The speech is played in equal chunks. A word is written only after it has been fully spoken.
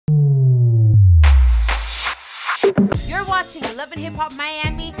watching Love & Hip Hop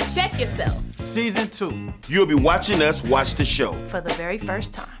Miami. Check yourself. Season 2. You'll be watching us watch the show. For the very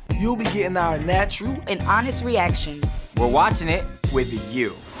first time. You'll be getting our natural and honest reactions. We're watching it with you.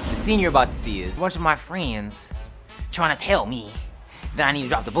 The scene you're about to see is a bunch of my friends trying to tell me that I need to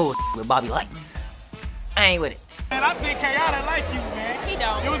drop the bullshit with Bobby Lytes. I ain't with it. Man, I think K.I. like you, man. He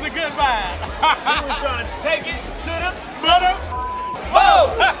don't. It was a good vibe. He was trying to take it to the mother.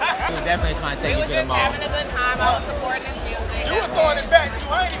 Whoa! He was definitely trying to take it to the mall. We were just having a good time. I was supporting his music. You were throwing it back, too.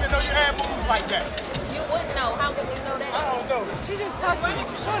 I didn't even know you had moves like that. You wouldn't know. How would you know that? I don't know. She just touched me.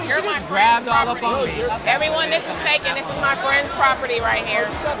 You're my grabbed all up on me. Everyone, this is taken. This is my friend's property right here.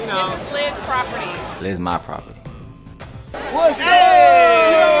 You know. This is Liz's property. Liz, my property. What's up?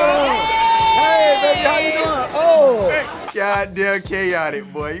 Hey, baby, how you doing? Oh. Goddamn chaotic,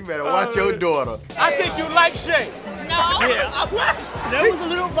 boy. You better watch your daughter. I think you like Shay. No. Yeah. That was a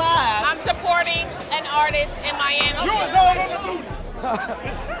little vibe. I'm supporting an artist in Miami. You was all on the booty.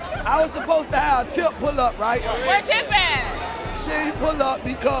 I was supposed to have Tip pull up, right? Where's Tip at? She pull up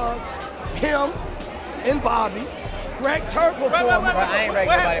because him and Bobby wrecked her performance. I ain't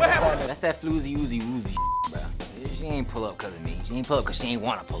wrecked nobody performance. That's that floozy, oozy, woozy bro. She ain't pull up because of me. She ain't pull up because she ain't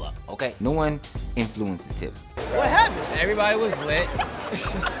want to pull up, okay? No one influences Tip. What happened? Everybody was lit.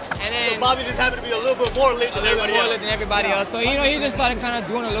 And then So Bobby just happened to be a little bit more lit than everybody else. So, you know, he just started kind of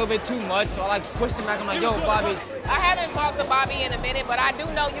doing a little bit too much. So I like pushed him back. I'm like, yo, Bobby. I haven't talked to Bobby in a minute, but I do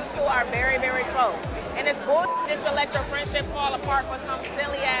know you two are very, very close. And it's bullshit just to let your friendship fall apart for some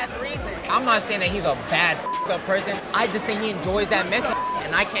silly-ass reason. I'm not saying that he's a bad up person. I just think he enjoys that mess,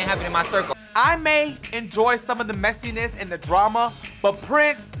 and I can't have it in my circle. I may enjoy some of the messiness and the drama, but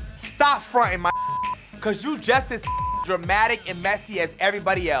Prince, stop fronting my because you just as dramatic and messy as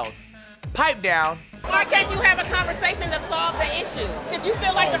everybody else. Pipe down. Why can't you have a conversation to solve the issue? If you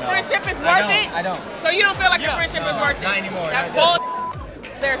feel like the friendship is worth it? I don't. So you don't feel like the friendship is worth it? Not anymore. That's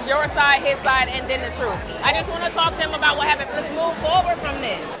bullshit. There's your side, his side, and then the truth. I just want to talk to him about what happened. Let's move forward from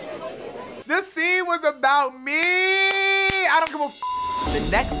this. This scene was about me. I don't give a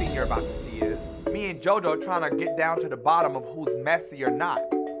The next scene you're about to see is me and Jojo trying to get down to the bottom of who's messy or not.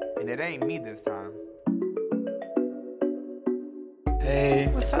 And it ain't me this time. Hey.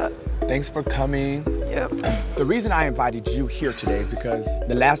 What's up? Thanks for coming. Yep. The reason I invited you here today is because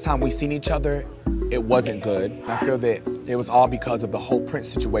the last time we seen each other, it wasn't good. I feel that it was all because of the whole Prince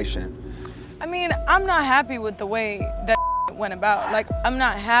situation. I mean, I'm not happy with the way that went about. Like, I'm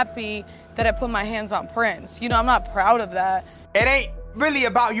not happy that I put my hands on Prince. You know, I'm not proud of that. It ain't really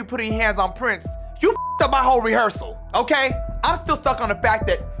about you putting your hands on Prince. You f***ed up my whole rehearsal, okay? I'm still stuck on the fact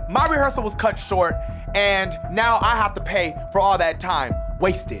that my rehearsal was cut short and now I have to pay for all that time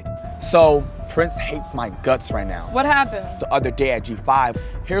wasted. So, Prince hates my guts right now. What happened? The other day at G5,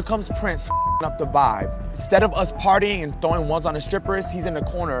 here comes Prince up the vibe. Instead of us partying and throwing ones on the strippers, he's in the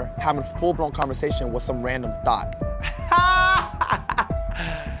corner having a full-blown conversation with some random thought.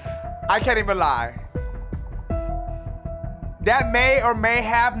 I can't even lie. That may or may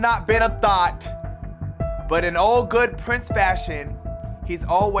have not been a thought, but in old good Prince fashion, he's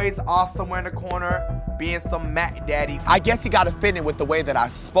always off somewhere in the corner being some Mac daddy. I guess he got offended with the way that I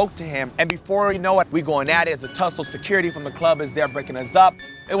spoke to him, and before you know it, we going at it as a tussle. Security from the club is there breaking us up.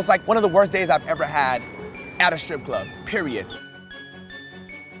 It was like one of the worst days I've ever had at a strip club, period.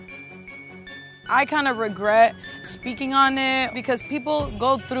 I kind of regret speaking on it because people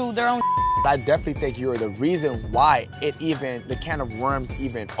go through their own. I definitely think you're the reason why the can of worms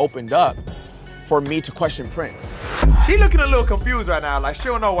even opened up for me to question Prince. She looking a little confused right now, like she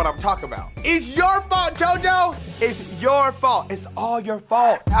don't know what I'm talking about. It's your fault, Jojo. It's your fault. It's all your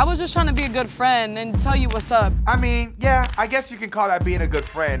fault. I was just trying to be a good friend and tell you what's up. I mean, yeah, I guess you can call that being a good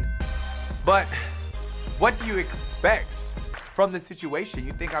friend. But what do you expect from this situation?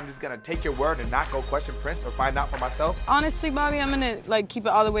 You think I'm just gonna take your word and not go question Prince or find out for myself? Honestly, Bobby, I'm gonna like keep it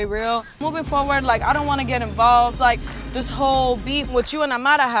all the way real. Moving forward, like I don't wanna get involved, like this whole beef what you and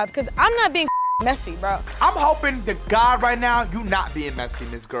Amara have, because I'm not being messy, bro. I'm hoping to God right now you not being messy,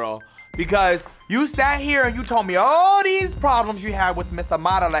 Miss Girl. Because you sat here and you told me all these problems you had with Miss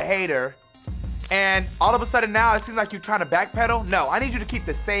Amara the hater. And all of a sudden now it seems like you're trying to backpedal. No, I need you to keep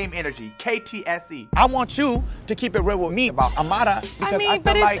the same energy, KTSE. I want you to keep it real with me about Amara. I mean,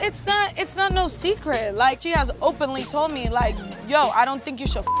 but it's not no secret. Like, she has openly told me, like, yo, I don't think you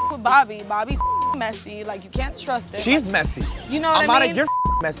should with Bobby. Bobby's messy. Like, you can't trust him. She's messy. You know what Amara, I mean? you're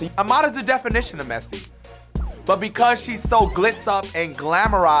messy. Amara's the definition of messy. But because she's so glitz up and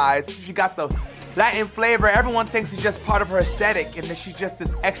glamorized, she got the Latin flavor, everyone thinks it's just part of her aesthetic and that she's just this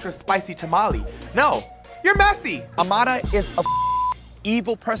extra spicy tamale. No, you're messy. Amara is a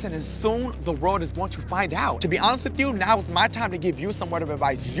evil person, and soon the world is going to find out. To be honest with you, now is my time to give you some word of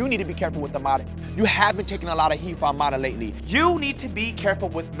advice. You need to be careful with Amara. You have been taking a lot of heat for Amara lately. You need to be careful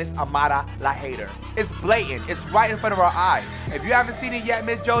with Miss Amara La Hater. It's blatant. It's right in front of our eyes. If you haven't seen it yet,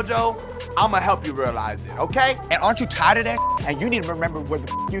 Miss Jojo, I'ma help you realize it, okay? And aren't you tired of that? And you need to remember where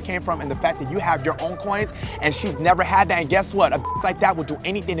the you came from and the fact that you have your own coins and she's never had that. And guess what? A like that would do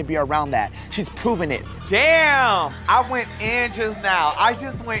anything to be around that. She's proven it. Damn! I went in just now. I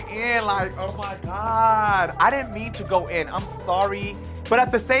just went in like, oh my God. I didn't mean to go in. I'm sorry. But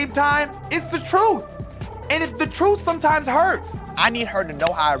at the same time, it's the truth. And the truth sometimes hurts. I need her to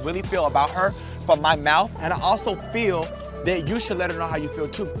know how I really feel about her from my mouth. And I also feel that you should let her know how you feel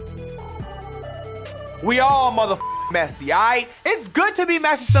too. We all messy, all right? It's good to be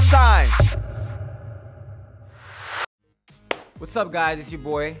messy sometimes. What's up, guys? It's your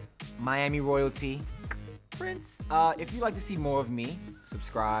boy, Miami Royalty Prince. If you'd like to see more of me,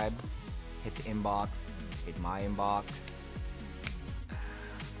 subscribe, hit the inbox, hit my inbox.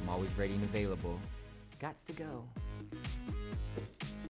 I'm always ready and available. Gots to go.